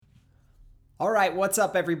All right, what's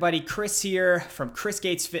up, everybody? Chris here from Chris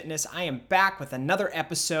Gates Fitness. I am back with another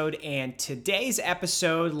episode, and today's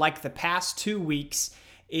episode, like the past 2 weeks,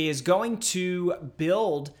 is going to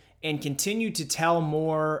build and continue to tell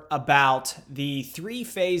more about the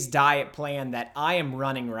 3-phase diet plan that I am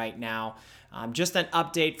running right now. Just an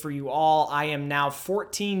update for you all. I am now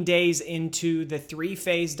 14 days into the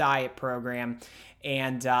 3-phase diet program,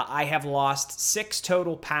 and I have lost 6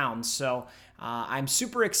 total pounds. So I'm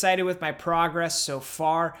super excited with my progress so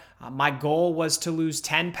far. My goal was to lose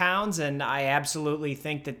 10 pounds, and I absolutely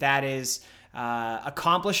think that is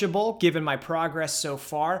accomplishable given my progress so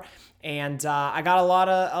far. And I got a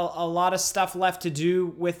lot of stuff left to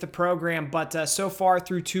do with the program, but so far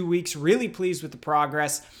through 2 weeks, really pleased with the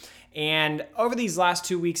progress. And over these last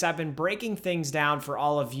 2 weeks, I've been breaking things down for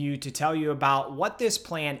all of you to tell you about what this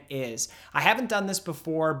plan is. I haven't done this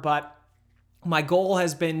before, but my goal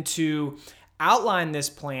has been to outline this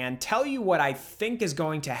plan, tell you what I think is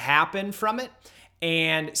going to happen from it,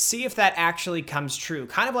 and see if that actually comes true.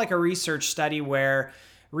 Kind of like a research study where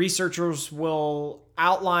researchers will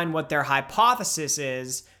outline what their hypothesis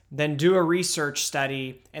is, then do a research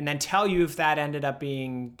study, and then tell you if that ended up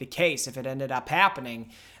being the case, if it ended up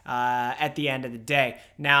happening at the end of the day.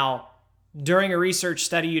 Now, during a research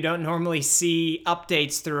study, you don't normally see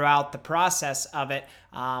updates throughout the process of it,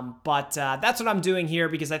 but that's what I'm doing here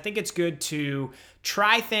because I think it's good to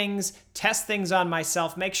try things, test things on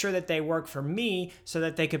myself, make sure that they work for me so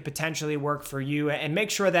that they could potentially work for you, and make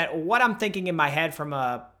sure that what I'm thinking in my head from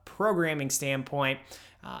a programming standpoint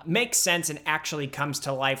makes sense and actually comes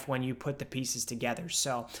to life when you put the pieces together.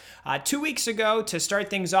 So 2 weeks ago, to start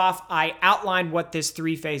things off, I outlined what this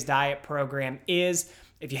 3-phase diet program is.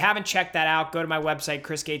 If you haven't checked that out, go to my website,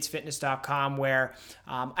 chrisgatesfitness.com, where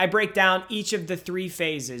I break down each of the 3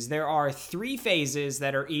 phases. There are 3 phases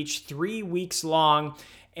that are each 3 weeks long,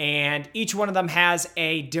 and each one of them has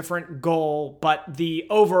a different goal, but the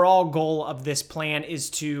overall goal of this plan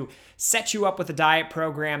is to set you up with a diet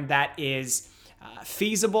program that is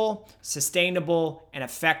feasible, sustainable, and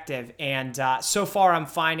effective. And so far, I'm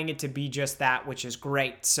finding it to be just that, which is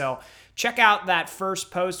great. So check out that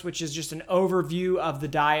first post, which is just an overview of the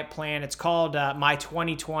diet plan. It's called My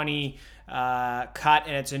 2020 Cut,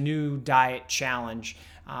 and it's a new diet challenge.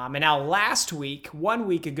 And now last week, 1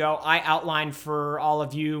 week ago, I outlined for all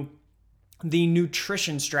of you the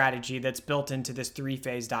nutrition strategy that's built into this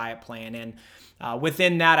 3-phase diet plan. And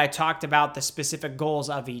within that, I talked about the specific goals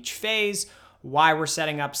of each phase, why we're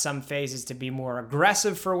setting up some phases to be more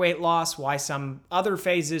aggressive for weight loss, why some other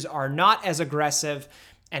phases are not as aggressive,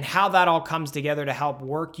 and how that all comes together to help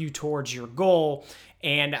work you towards your goal.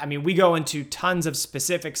 And I mean, we go into tons of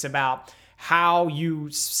specifics about how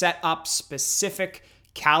you set up specific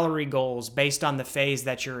calorie goals based on the phase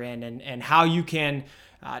that you're in, and how you can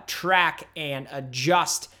track and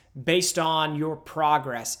adjust based on your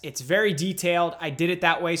progress. It's very detailed. I did it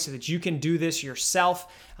that way so that you can do this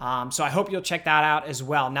yourself. So I hope you'll check that out as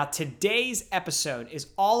well. Now, today's episode is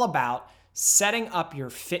all about setting up your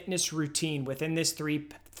fitness routine within this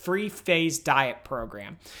 3-phase diet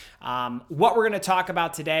program. What we're going to talk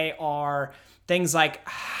about today are things like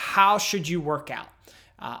how should you work out?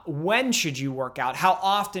 When should you work out? How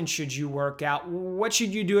often should you work out? What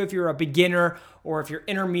should you do if you're a beginner, or if you're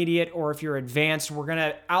intermediate, or if you're advanced? We're going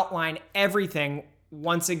to outline everything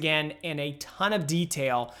once again in a ton of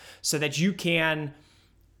detail so that you can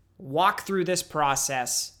walk through this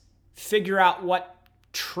process, figure out what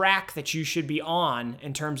track that you should be on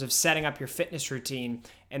in terms of setting up your fitness routine,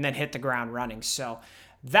 and then hit the ground running. So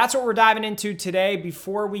that's what we're diving into today.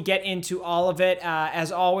 Before we get into all of it,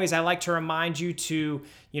 as always, I like to remind you to,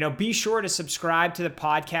 be sure to subscribe to the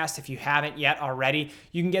podcast if you haven't yet already.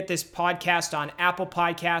 You can get this podcast on Apple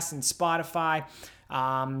Podcasts and Spotify.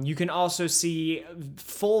 You can also see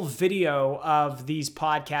full video of these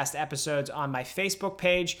podcast episodes on my Facebook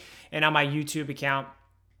page and on my YouTube account.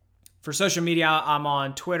 For social media, I'm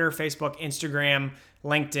on Twitter, Facebook, Instagram,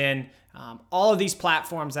 LinkedIn, all of these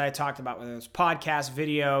platforms that I talked about, whether it's podcast,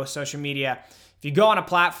 video, social media. If you go on a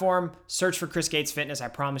platform, search for Chris Gates Fitness. I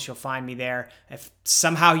promise you'll find me there. If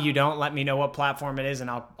somehow you don't, let me know what platform it is, and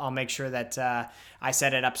I'll make sure that I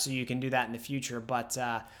set it up so you can do that in the future. But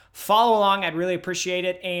follow along. I'd really appreciate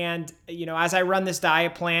it. And, as I run this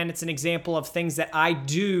diet plan, it's an example of things that I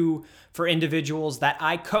do for individuals that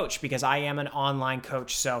I coach, because I am an online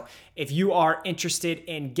coach. So if you are interested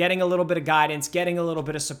in getting a little bit of guidance, getting a little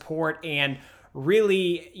bit of support, and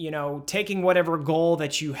really, taking whatever goal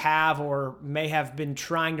that you have or may have been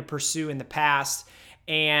trying to pursue in the past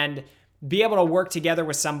and be able to work together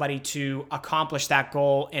with somebody to accomplish that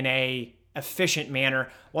goal in a efficient manner.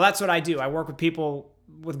 Well, that's what I do. I work with people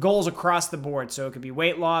with goals across the board. So it could be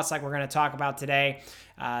weight loss, like we're going to talk about today,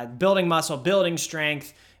 building muscle, building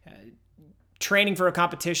strength, training for a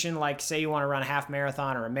competition, like say you want to run a half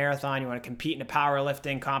marathon or a marathon, you want to compete in a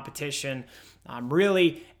powerlifting competition,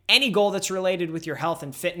 really any goal that's related with your health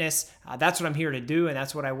and fitness. That's what I'm here to do, and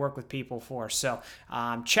that's what I work with people for. So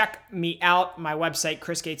check me out, my website,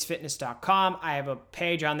 chrisgatesfitness.com. I have a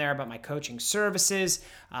page on there about my coaching services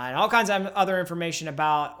and all kinds of other information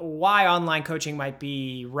about why online coaching might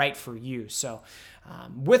be right for you. So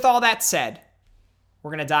with all that said,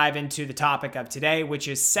 we're going to dive into the topic of today, which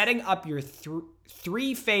is setting up your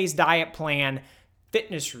three-phase diet plan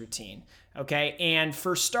fitness routine. Okay. And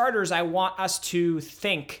for starters, I want us to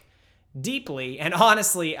think deeply and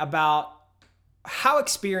honestly about how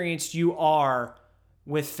experienced you are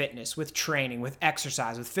with fitness, with training, with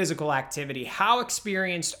exercise, with physical activity. How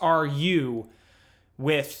experienced are you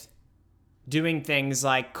with doing things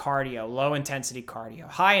like cardio, low intensity cardio,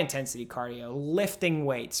 high intensity cardio, lifting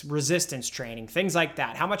weights, resistance training, things like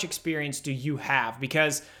that? How much experience do you have?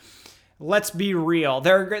 Because let's be real.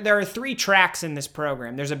 There are three tracks in this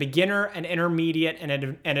program. There's a beginner, an intermediate, and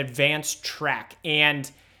an advanced track.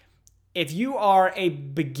 And if you are a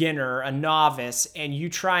beginner, a novice, and you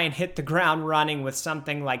try and hit the ground running with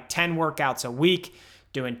something like 10 workouts a week,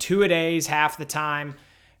 doing 2-a-days half the time,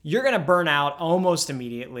 you're going to burn out almost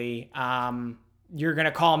immediately. You're going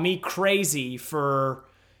to call me crazy for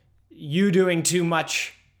you doing too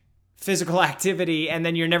much physical activity, and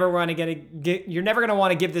then you're never going to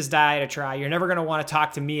want to give this diet a try. You're never going to want to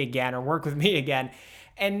talk to me again or work with me again,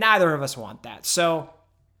 and neither of us want that. So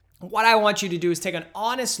what I want you to do is take an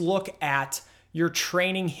honest look at your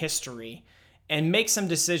training history and make some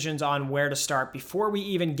decisions on where to start before we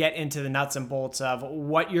even get into the nuts and bolts of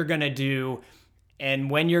what you're going to do and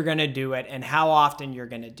when you're going to do it and how often you're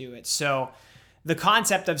going to do it. So the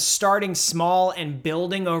concept of starting small and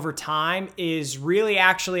building over time is really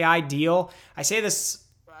actually ideal. I say this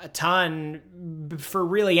a ton for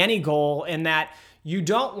really any goal, in that you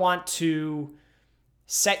don't want to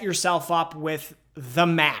set yourself up with the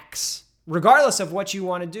max, regardless of what you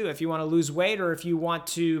want to do. If you want to lose weight or if you want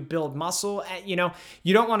to build muscle, you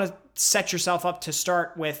don't want to set yourself up to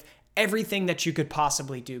start with everything that you could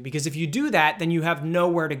possibly do, because if you do that, then you have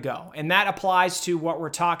nowhere to go. And that applies to what we're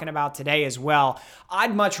talking about today as well.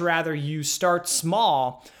 I'd much rather you start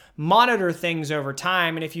small, monitor things over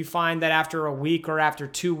time, and if you find that after a week or after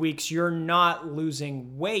 2 weeks, you're not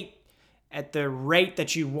losing weight at the rate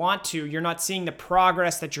that you want to, you're not seeing the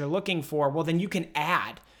progress that you're looking for, well, then you can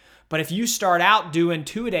add. But if you start out doing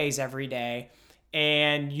 2-a-days every day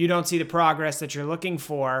and you don't see the progress that you're looking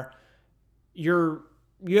for,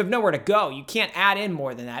 you have nowhere to go. You can't add in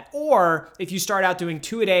more than that. Or if you start out doing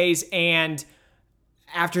 2-a-days and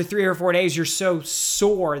after 3 or 4 days, you're so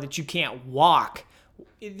sore that you can't walk,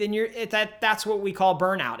 then that's what we call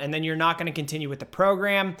burnout. And then you're not going to continue with the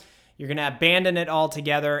program. You're going to abandon it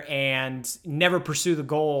altogether and never pursue the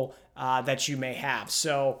goal that you may have.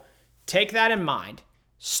 So take that in mind.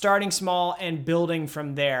 Starting small and building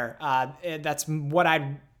from there. That's what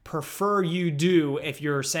I'd prefer you do if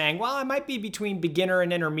you're saying, well, I might be between beginner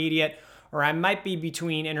and intermediate, or I might be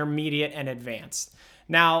between intermediate and advanced.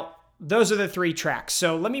 Now, those are the three tracks.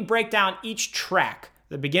 So let me break down each track,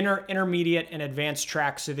 the beginner, intermediate, and advanced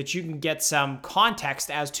track, so that you can get some context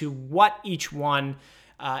as to what each one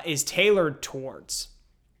is tailored towards.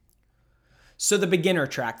 So the beginner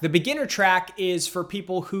track. The beginner track is for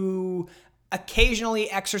people who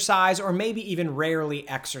occasionally exercise or maybe even rarely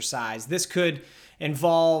exercise. This could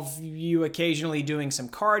involve you occasionally doing some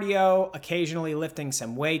cardio, occasionally lifting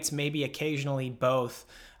some weights, maybe occasionally both.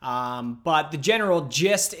 But the general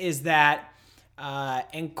gist is that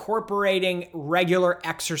incorporating regular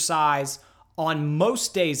exercise on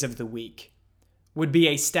most days of the week would be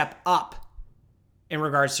a step up in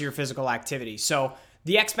regards to your physical activity. So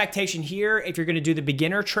the expectation here, if you're going to do the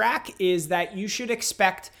beginner track, is that you should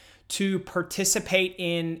expect to participate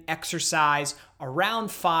in exercise around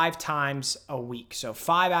 5 times a week. So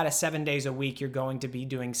 5 out of 7 days a week, you're going to be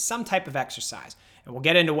doing some type of exercise. And we'll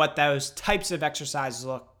get into what those types of exercises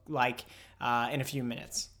look like in a few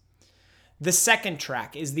minutes. The second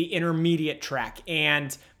track is the intermediate track.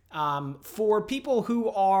 And for people who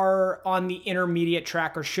are on the intermediate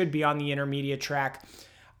track or should be on the intermediate track,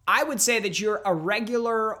 I would say that you're a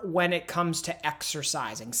regular when it comes to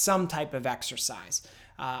exercising, some type of exercise.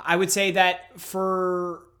 I would say that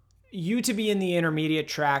for you to be in the intermediate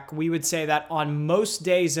track, we would say that on most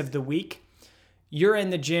days of the week, you're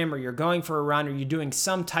in the gym or you're going for a run or you're doing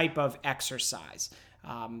some type of exercise.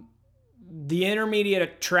 The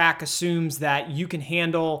intermediate track assumes that you can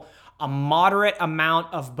handle a moderate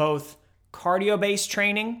amount of both cardio-based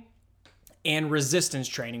training and resistance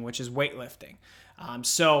training, which is weightlifting.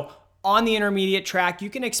 So on the intermediate track, you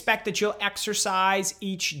can expect that you'll exercise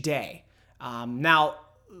each day. Now,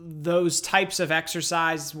 those types of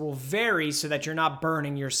exercise will vary so that you're not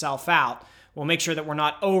burning yourself out. We'll make sure that we're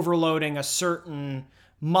not overloading a certain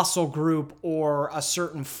muscle group or a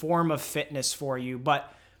certain form of fitness for you,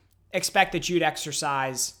 but expect that you'd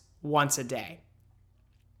exercise once a day.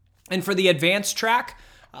 And for the advanced track,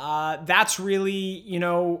 that's really,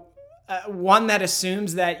 one that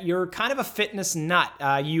assumes that you're kind of a fitness nut.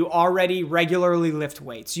 You already regularly lift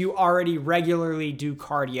weights. You already regularly do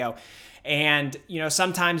cardio. And,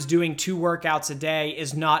 sometimes doing 2 workouts a day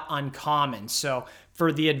is not uncommon. So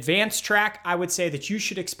for the advanced track, I would say that you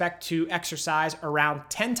should expect to exercise around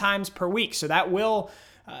 10 times per week. So that will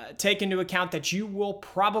take into account that you will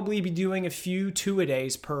probably be doing a few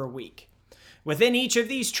 2-a-days per week. Within each of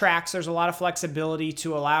these tracks, there's a lot of flexibility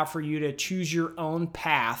to allow for you to choose your own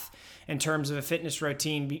path in terms of a fitness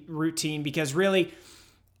routine, because really,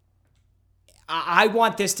 I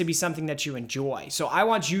want this to be something that you enjoy. So I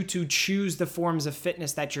want you to choose the forms of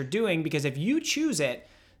fitness that you're doing, because if you choose it,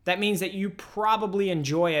 that means that you probably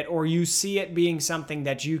enjoy it, or you see it being something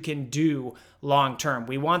that you can do long term.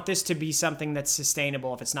 We want this to be something that's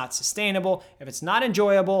sustainable. If it's not sustainable, if it's not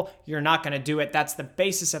enjoyable, you're not going to do it. That's the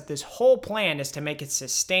basis of this whole plan, is to make it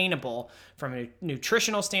sustainable from a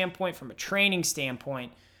nutritional standpoint, from a training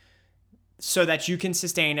standpoint, so that you can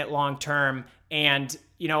sustain it long term. And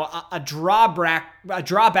a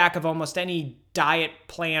drawback of almost any diet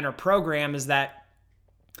plan or program is that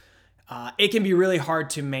it can be really hard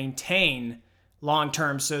to maintain long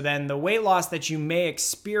term. So then the weight loss that you may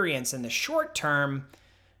experience in the short term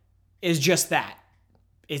is just that.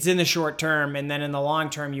 It's in the short term, and then in the long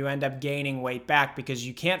term, you end up gaining weight back because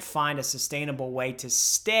you can't find a sustainable way to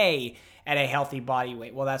stay at a healthy body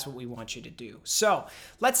weight. Well, that's what we want you to do. So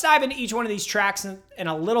let's dive into each one of these tracks in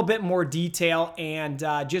a little bit more detail, and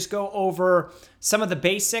just go over some of the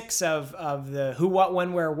basics of the who, what,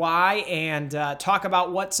 when, where, why, and talk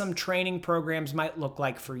about what some training programs might look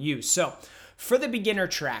like for you. So for the beginner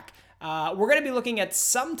track, we're going to be looking at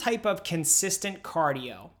some type of consistent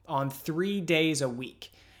cardio on 3 days a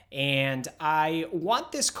week. And I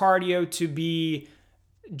want this cardio to be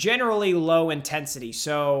generally low intensity.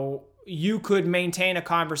 So you could maintain a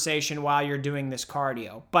conversation while you're doing this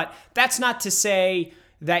cardio. But that's not to say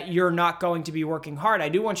that you're not going to be working hard. I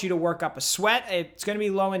do want you to work up a sweat. It's going to be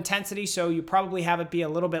low intensity, so you probably have it be a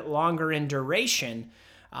little bit longer in duration.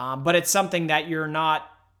 But it's something that you're not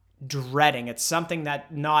dreading. It's something that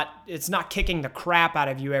it's not kicking the crap out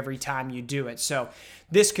of you every time you do it. So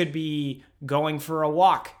this could be going for a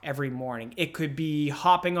walk every morning. It could be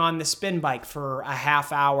hopping on the spin bike for a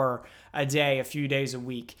half hour a day, a few days a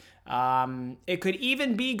week. It could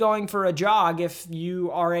even be going for a jog if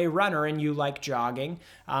you are a runner and you like jogging.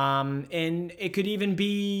 And it could even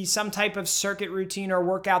be some type of circuit routine or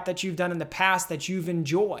workout that you've done in the past that you've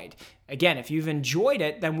enjoyed. Again, if you've enjoyed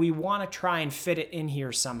it, then we want to try and fit it in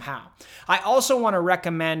here somehow. I also want to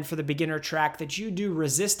recommend for the beginner track that you do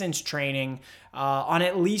resistance training on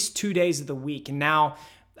at least 2 days of the week. And now,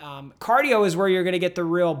 cardio is where you're going to get the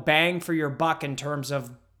real bang for your buck in terms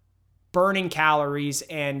of burning calories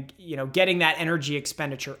and getting that energy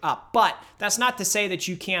expenditure up. But that's not to say that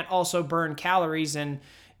you can't also burn calories and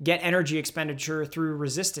get energy expenditure through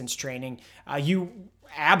resistance training. You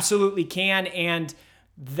absolutely can, and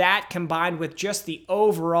that combined with just the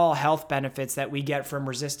overall health benefits that we get from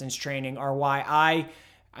resistance training are why I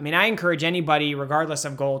encourage anybody, regardless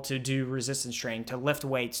of goal, to do resistance training, to lift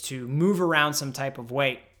weights, to move around some type of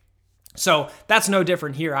weight. So that's no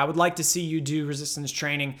different here. I would like to see you do resistance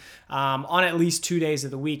training on at least 2 days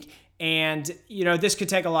of the week. And, this could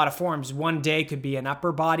take a lot of forms. One day could be an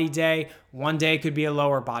upper body day. One day could be a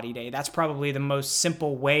lower body day. That's probably the most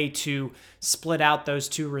simple way to split out those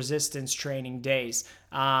 2 resistance training days.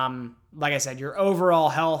 Like I said, your overall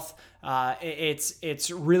health,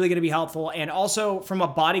 it's really going to be helpful. And also from a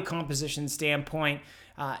body composition standpoint,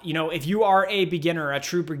 if you are a beginner, a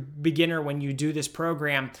true beginner when you do this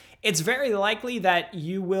program, it's very likely that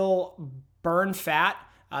you will burn fat,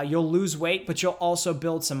 you'll lose weight, but you'll also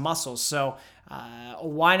build some muscles. So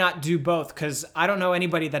why not do both? Because I don't know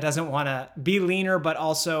anybody that doesn't want to be leaner, but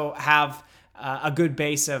also have a good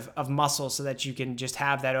base of muscle so that you can just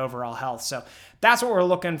have that overall health. So that's what we're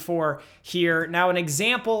looking for here. Now, an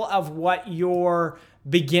example of what your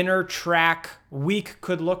beginner track week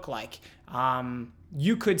could look like.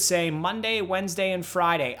 You could say Monday, Wednesday, and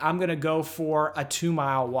Friday, I'm going to go for a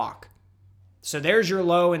 2-mile walk. So there's your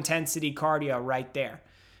low intensity cardio right there.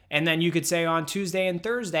 And then you could say on Tuesday and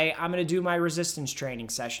Thursday, I'm going to do my resistance training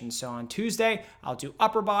session. So on Tuesday, I'll do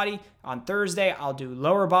upper body. On Thursday, I'll do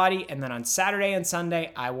lower body. And then on Saturday and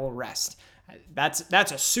Sunday, I will rest. That's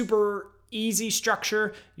a super easy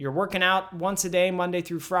structure. You're working out once a day, Monday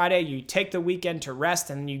through Friday. You take the weekend to rest,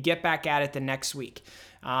 and then you get back at it the next week.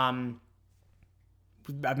 I've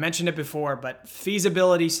mentioned it before, but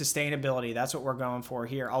feasibility, sustainability, that's what we're going for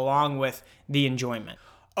here, along with the enjoyment.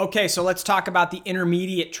 Okay, so let's talk about the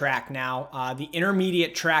intermediate track now. The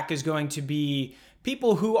intermediate track is going to be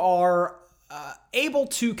people who are able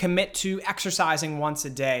to commit to exercising once a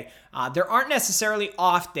day. There aren't necessarily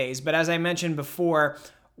off days, but as I mentioned before,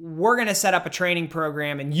 we're going to set up a training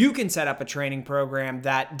program, and you can set up a training program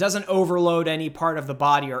that doesn't overload any part of the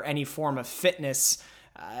body or any form of fitness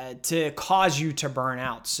to cause you to burn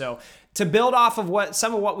out. So to build off of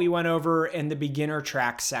some of what we went over in the beginner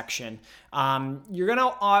track section, you're going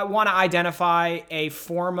to want to identify a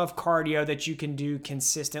form of cardio that you can do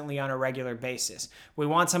consistently on a regular basis. We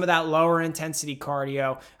want some of that lower intensity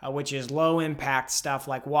cardio, which is low impact stuff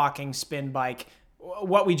like walking, spin bike,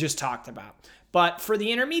 what we just talked about. But for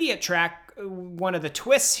the intermediate track, one of the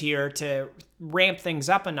twists here to ramp things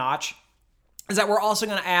up a notch is that we're also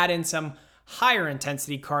going to add in some higher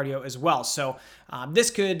intensity cardio as well. So this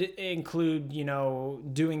could include,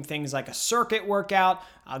 doing things like a circuit workout,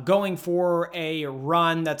 going for a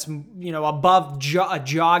run that's, above a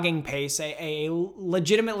jogging pace, a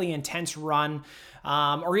legitimately intense run,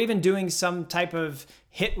 or even doing some type of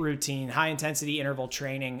HIIT routine, high intensity interval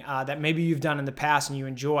training that maybe you've done in the past and you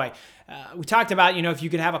enjoy. We talked about, if you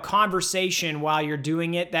could have a conversation while you're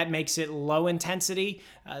doing it, that makes it low intensity.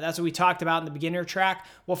 That's what we talked about in the beginner track.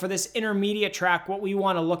 Well, for this intermediate track, what we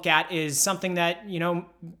want to look at is something that,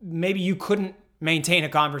 maybe you couldn't maintain a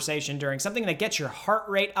conversation during, something that gets your heart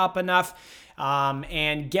rate up enough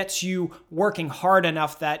and gets you working hard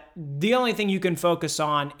enough that the only thing you can focus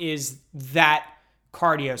on is that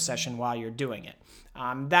cardio session while you're doing it.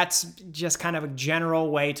 That's just kind of a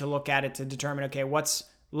general way to look at it to determine, okay, what's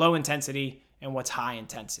low intensity and what's high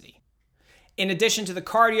intensity. In addition to the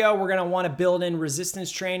cardio, we're going to want to build in resistance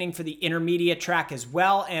training for the intermediate track as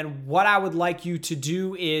well. And what I would like you to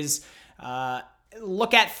do is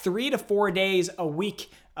look at 3 to 4 days a week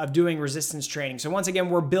of doing resistance training. So once again,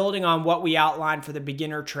 we're building on what we outlined for the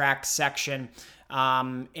beginner track section.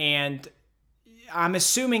 And I'm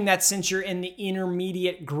assuming that since you're in the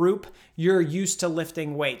intermediate group, you're used to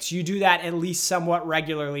lifting weights. You do that at least somewhat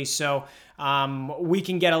regularly. So we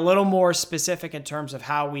can get a little more specific in terms of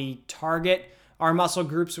how we target our muscle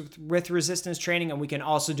groups with resistance training. And we can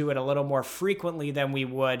also do it a little more frequently than we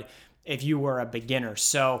would if you were a beginner.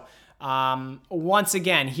 So once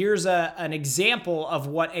again, here's an example of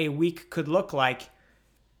what a week could look like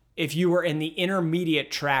if you were in the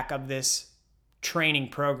intermediate track of this training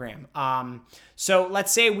program. So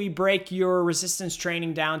let's say we break your resistance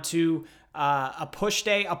training down to a push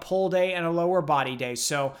day, a pull day, and a lower body day.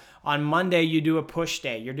 So on Monday, you do a push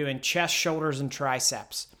day. You're doing chest, shoulders, and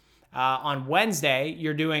triceps. On Wednesday,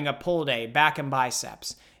 you're doing a pull day, back and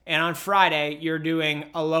biceps. And on Friday, you're doing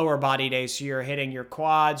a lower body day. So you're hitting your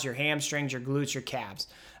quads, your hamstrings, your glutes, your calves.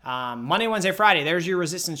 Monday, Wednesday, Friday, there's your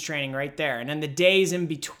resistance training right there. And then the days in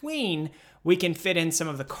between, we can fit in some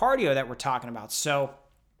of the cardio that we're talking about. So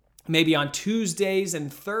maybe on Tuesdays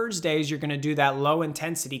and Thursdays, you're going to do that low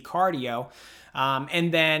intensity cardio.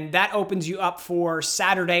 And then that opens you up for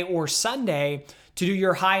Saturday or Sunday to do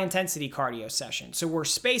your high intensity cardio session. So we're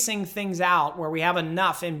spacing things out where we have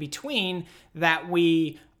enough in between that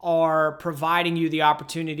we are providing you the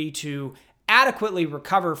opportunity to adequately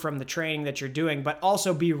recover from the training that you're doing, but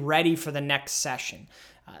also be ready for the next session.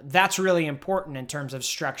 That's really important in terms of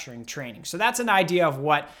structuring training. So that's an idea of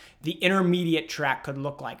what the intermediate track could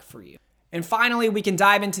look like for you. And finally, we can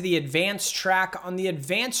dive into the advanced track. On the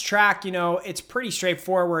advanced track, it's pretty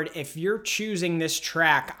straightforward. If you're choosing this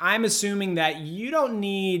track, I'm assuming that you don't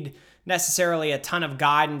need necessarily a ton of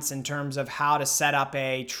guidance in terms of how to set up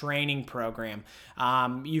a training program.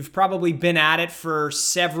 You've probably been at it for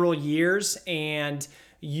several years and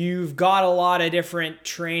you've got a lot of different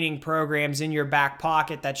training programs in your back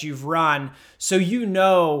pocket that you've run. So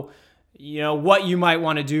what you might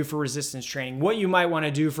want to do for resistance training, what you might want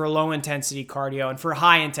to do for low intensity cardio and for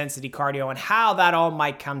high intensity cardio, and how that all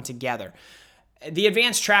might come together. The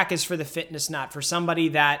advanced track is for the fitness nut, for somebody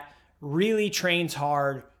that really trains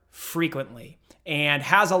hard frequently and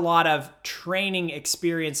has a lot of training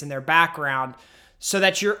experience in their background, so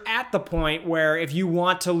that you're at the point where if you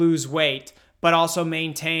want to lose weight, but also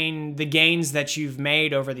maintain the gains that you've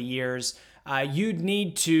made over the years, you'd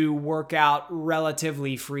need to work out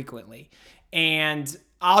relatively frequently. And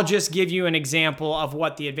I'll just give you an example of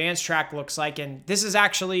what the advanced track looks like. And this is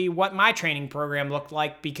actually what my training program looked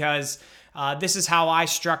like, because this is how I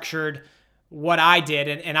structured what I did.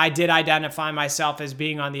 And I did identify myself as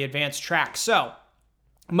being on the advanced track. So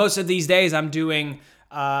most of these days I'm doing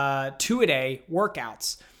 2-a-day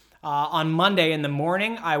workouts. On Monday in the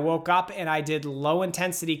morning, I woke up and I did low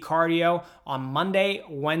intensity cardio on Monday,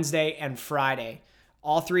 Wednesday, and Friday.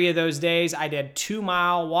 All 3 of those days, I did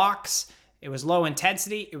 2-mile walks. It was low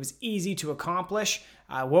intensity. It was easy to accomplish.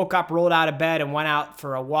 I woke up, rolled out of bed, and went out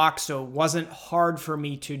for a walk, so it wasn't hard for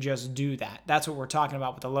me to just do that. That's what we're talking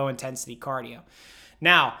about with the low intensity cardio.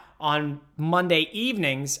 Now, on Monday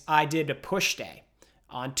evenings, I did a push day.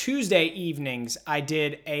 On Tuesday evenings, I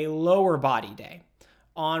did a lower body day.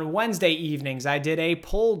 On Wednesday evenings, I did a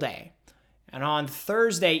pull day. And on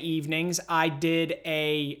Thursday evenings, I did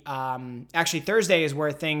actually Thursday is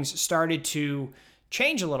where things started to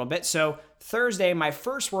change a little bit. So Thursday, my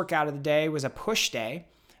first workout of the day was a push day.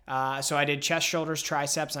 So I did chest, shoulders,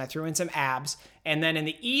 triceps, and I threw in some abs. And then in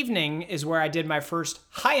the evening is where I did my first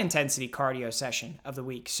high intensity cardio session of the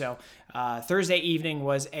week. So Thursday evening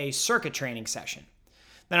was a circuit training session.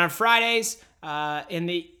 Then on Fridays, in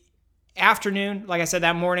the afternoon, like I said,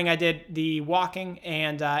 that morning I did the walking,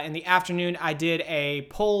 and in the afternoon I did a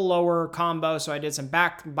pull lower combo. So I did some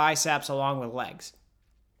back biceps along with legs.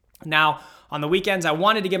 Now, on the weekends, I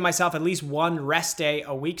wanted to give myself at least one rest day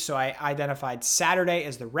a week, so I identified Saturday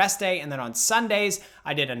as the rest day, and then on Sundays,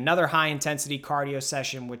 I did another high-intensity cardio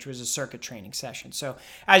session, which was a circuit training session. So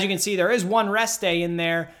as you can see, there is one rest day in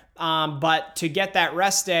there, but to get that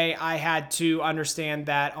rest day, I had to understand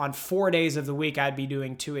that on 4 days of the week, I'd be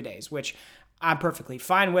doing 2-a-days, which I'm perfectly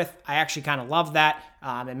fine with. I actually kind of love that.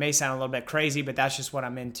 It may sound a little bit crazy, but that's just what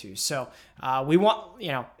I'm into. So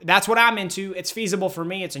that's what I'm into. It's feasible for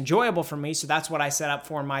me. It's enjoyable for me. So that's what I set up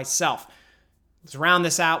for myself. Let's round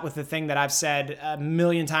this out with the thing that I've said a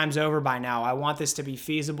million times over by now. I want this to be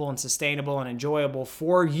feasible and sustainable and enjoyable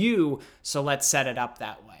for you. So let's set it up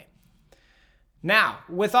that way. Now,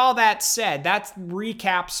 with all that said, that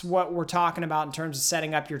recaps what we're talking about in terms of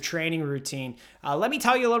setting up your training routine. Let me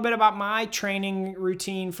tell you a little bit about my training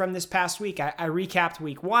routine from this past week. I recapped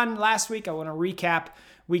week 1 last week. I want to recap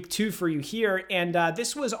week 2 for you here. And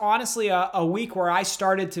this was honestly a week where I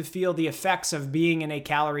started to feel the effects of being in a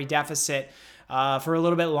calorie deficit for a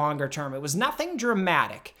little bit longer term. It was nothing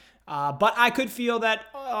dramatic. But I could feel that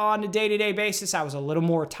on a day-to-day basis, I was a little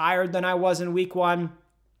more tired than I was in week 1.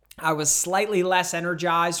 I was slightly less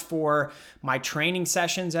energized for my training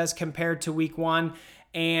sessions as compared to week 1.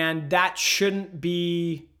 And that shouldn't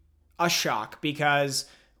be a shock, because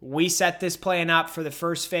we set this plan up for the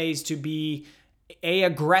first phase to be an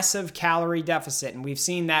aggressive calorie deficit. And we've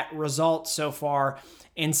seen that result so far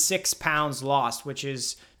in 6 pounds lost, which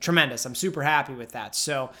is tremendous. I'm super happy with that.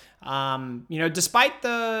 So, despite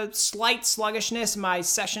the slight sluggishness, my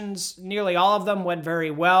sessions, nearly all of them went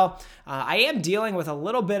very well. I am dealing with a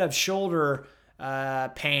little bit of shoulder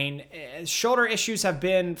pain. Shoulder issues have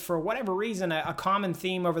been, for whatever reason, a common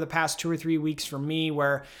theme over the past 2 or 3 weeks for me,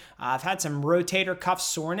 where I've had some rotator cuff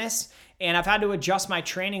soreness, and I've had to adjust my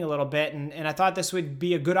training a little bit. And I thought this would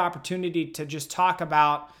be a good opportunity to just talk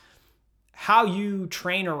about how you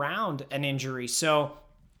train around an injury. So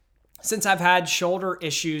since I've had shoulder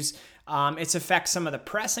issues, it's affected some of the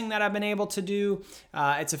pressing that I've been able to do.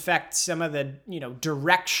 It's affected some of the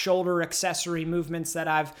direct shoulder accessory movements that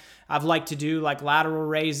I've liked to do, like lateral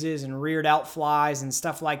raises and rear delt flies and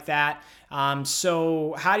stuff like that.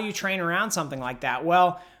 So how do you train around something like that?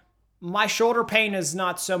 Well, my shoulder pain is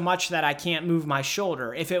not so much that I can't move my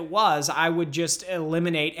shoulder. If it was, I would just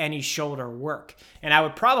eliminate any shoulder work. And I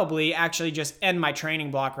would probably actually just end my training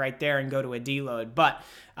block right there and go to a deload. But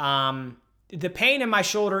the pain in my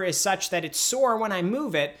shoulder is such that it's sore when I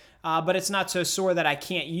move it, but it's not so sore that I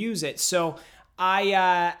can't use it. So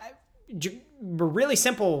a really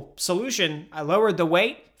simple solution, I lowered the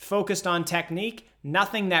weight, focused on technique,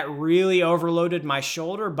 nothing that really overloaded my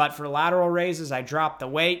shoulder, but for lateral raises, I dropped the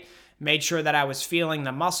weight, made sure that I was feeling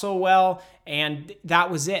the muscle well, and that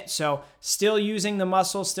was it. So still using the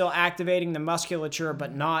muscle, still activating the musculature,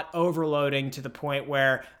 but not overloading to the point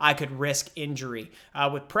where I could risk injury.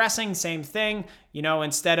 With pressing, same thing.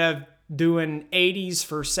 Instead of doing 80s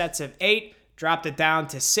for sets of 8, dropped it down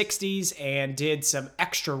to 60s and did some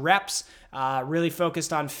extra reps. Really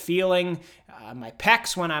focused on feeling my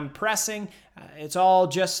pecs when I'm pressing. It's all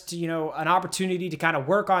just, an opportunity to kind of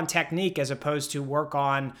work on technique as opposed to work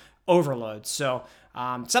on overload. So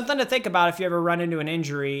something to think about if you ever run into an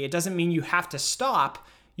injury. It doesn't mean you have to stop.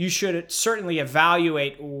 You should certainly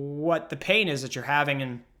evaluate what the pain is that you're having.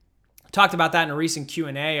 And I talked about that in a recent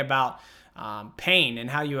Q&A about pain and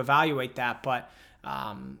how you evaluate that. But,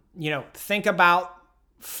 think about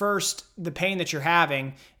first the pain that you're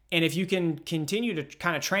having. And if you can continue to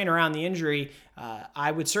kind of train around the injury,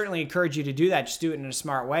 I would certainly encourage you to do that. Just do it in a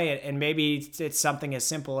smart way. And maybe it's something as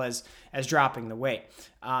simple as dropping the weight.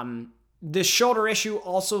 This shoulder issue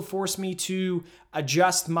also forced me to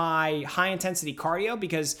adjust my high intensity cardio,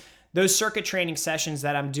 because those circuit training sessions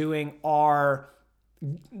that I'm doing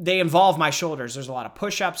they involve my shoulders. There's a lot of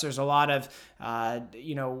push-ups. There's a lot of,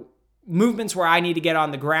 movements where I need to get on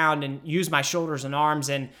the ground and use my shoulders and arms.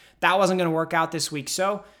 And that wasn't going to work out this week.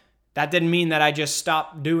 So that didn't mean that I just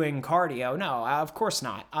stopped doing cardio. No, of course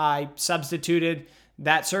not. I substituted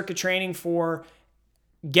that circuit training for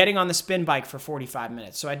getting on the spin bike for 45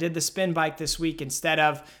 minutes. So I did the spin bike this week instead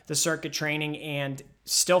of the circuit training, and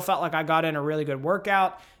still felt like I got in a really good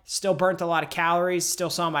workout, still burnt a lot of calories, still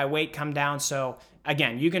saw my weight come down. So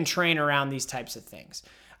again, you can train around these types of things.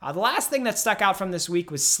 The last thing that stuck out from this week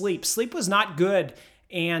was sleep. Sleep was not good.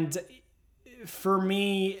 And for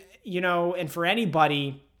me, and for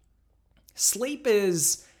anybody, sleep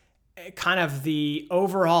is kind of the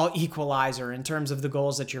overall equalizer in terms of the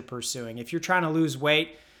goals that you're pursuing. If you're trying to lose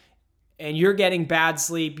weight and you're getting bad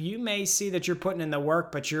sleep, you may see that you're putting in the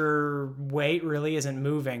work, but your weight really isn't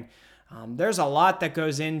moving. There's a lot that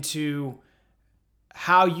goes into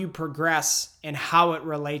how you progress and how it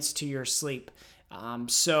relates to your sleep.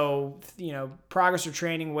 Progress or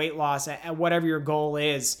training, weight loss, whatever your goal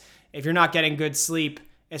is, if you're not getting good sleep,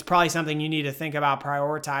 it's probably something you need to think about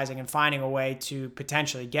prioritizing and finding a way to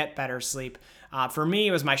potentially get better sleep. For me,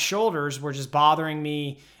 it was my shoulders were just bothering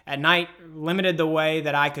me at night, limited the way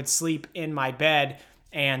that I could sleep in my bed,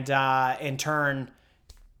 and in turn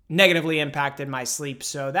negatively impacted my sleep.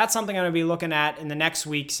 So that's something I'm going to be looking at in the next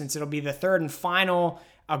week, since it'll be the third and final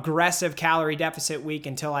aggressive calorie deficit week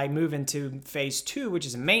until I move into phase 2, which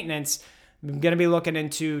is maintenance. I'm going to be looking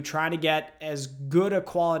into trying to get as good a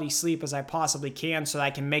quality sleep as I possibly can, so that I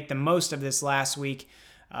can make the most of this last week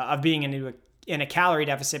of being in a calorie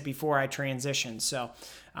deficit before I transition. So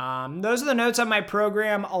those are the notes on my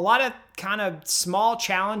program. A lot of kind of small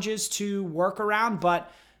challenges to work around,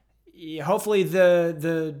 but hopefully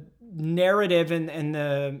the narrative and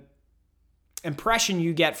the impression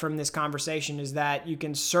you get from this conversation is that you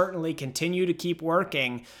can certainly continue to keep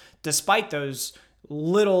working despite those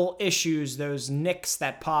little issues, those nicks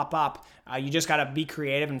that pop up. You just got to be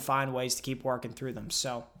creative and find ways to keep working through them.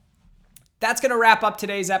 So that's going to wrap up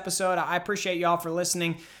today's episode. I appreciate y'all for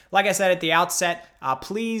listening. Like I said at the outset,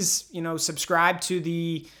 please, subscribe to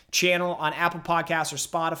the channel on Apple Podcasts or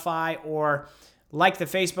Spotify, or like the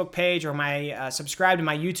Facebook page, or subscribe to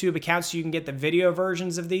my YouTube account so you can get the video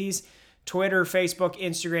versions of these. Twitter, Facebook,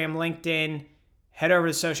 Instagram, LinkedIn. Head over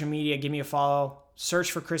to social media, give me a follow.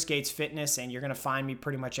 Search for Chris Gates Fitness, and you're going to find me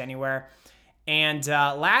pretty much anywhere. And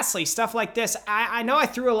lastly, stuff like this. I know I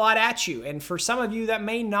threw a lot at you, and for some of you that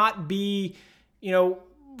may not be,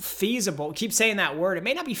 feasible. Keep saying that word. It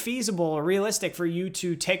may not be feasible or realistic for you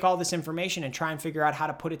to take all this information and try and figure out how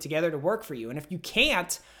to put it together to work for you. And if you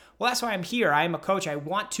can't, well, that's why I'm here. I am a coach. I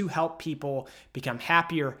want to help people become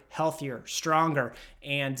happier, healthier, stronger.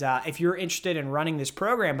 And if you're interested in running this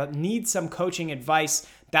program but need some coaching advice,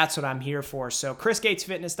 that's what I'm here for. So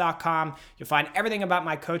chrisgatesfitness.com. You'll find everything about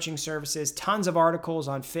my coaching services, tons of articles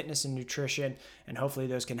on fitness and nutrition, and hopefully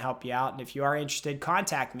those can help you out. And if you are interested,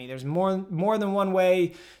 contact me. There's more than one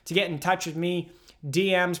way to get in touch with me.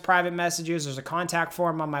 DMs, private messages. There's a contact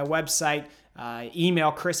form on my website.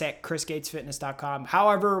 Email chris@chrisgatesfitness.com.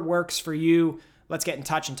 However works for you. Let's get in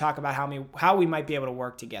touch and talk about how we might be able to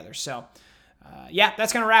work together. So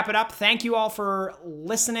that's going to wrap it up. Thank you all for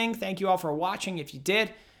listening. Thank you all for watching if you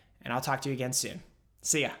did. And I'll talk to you again soon.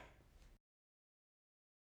 See ya.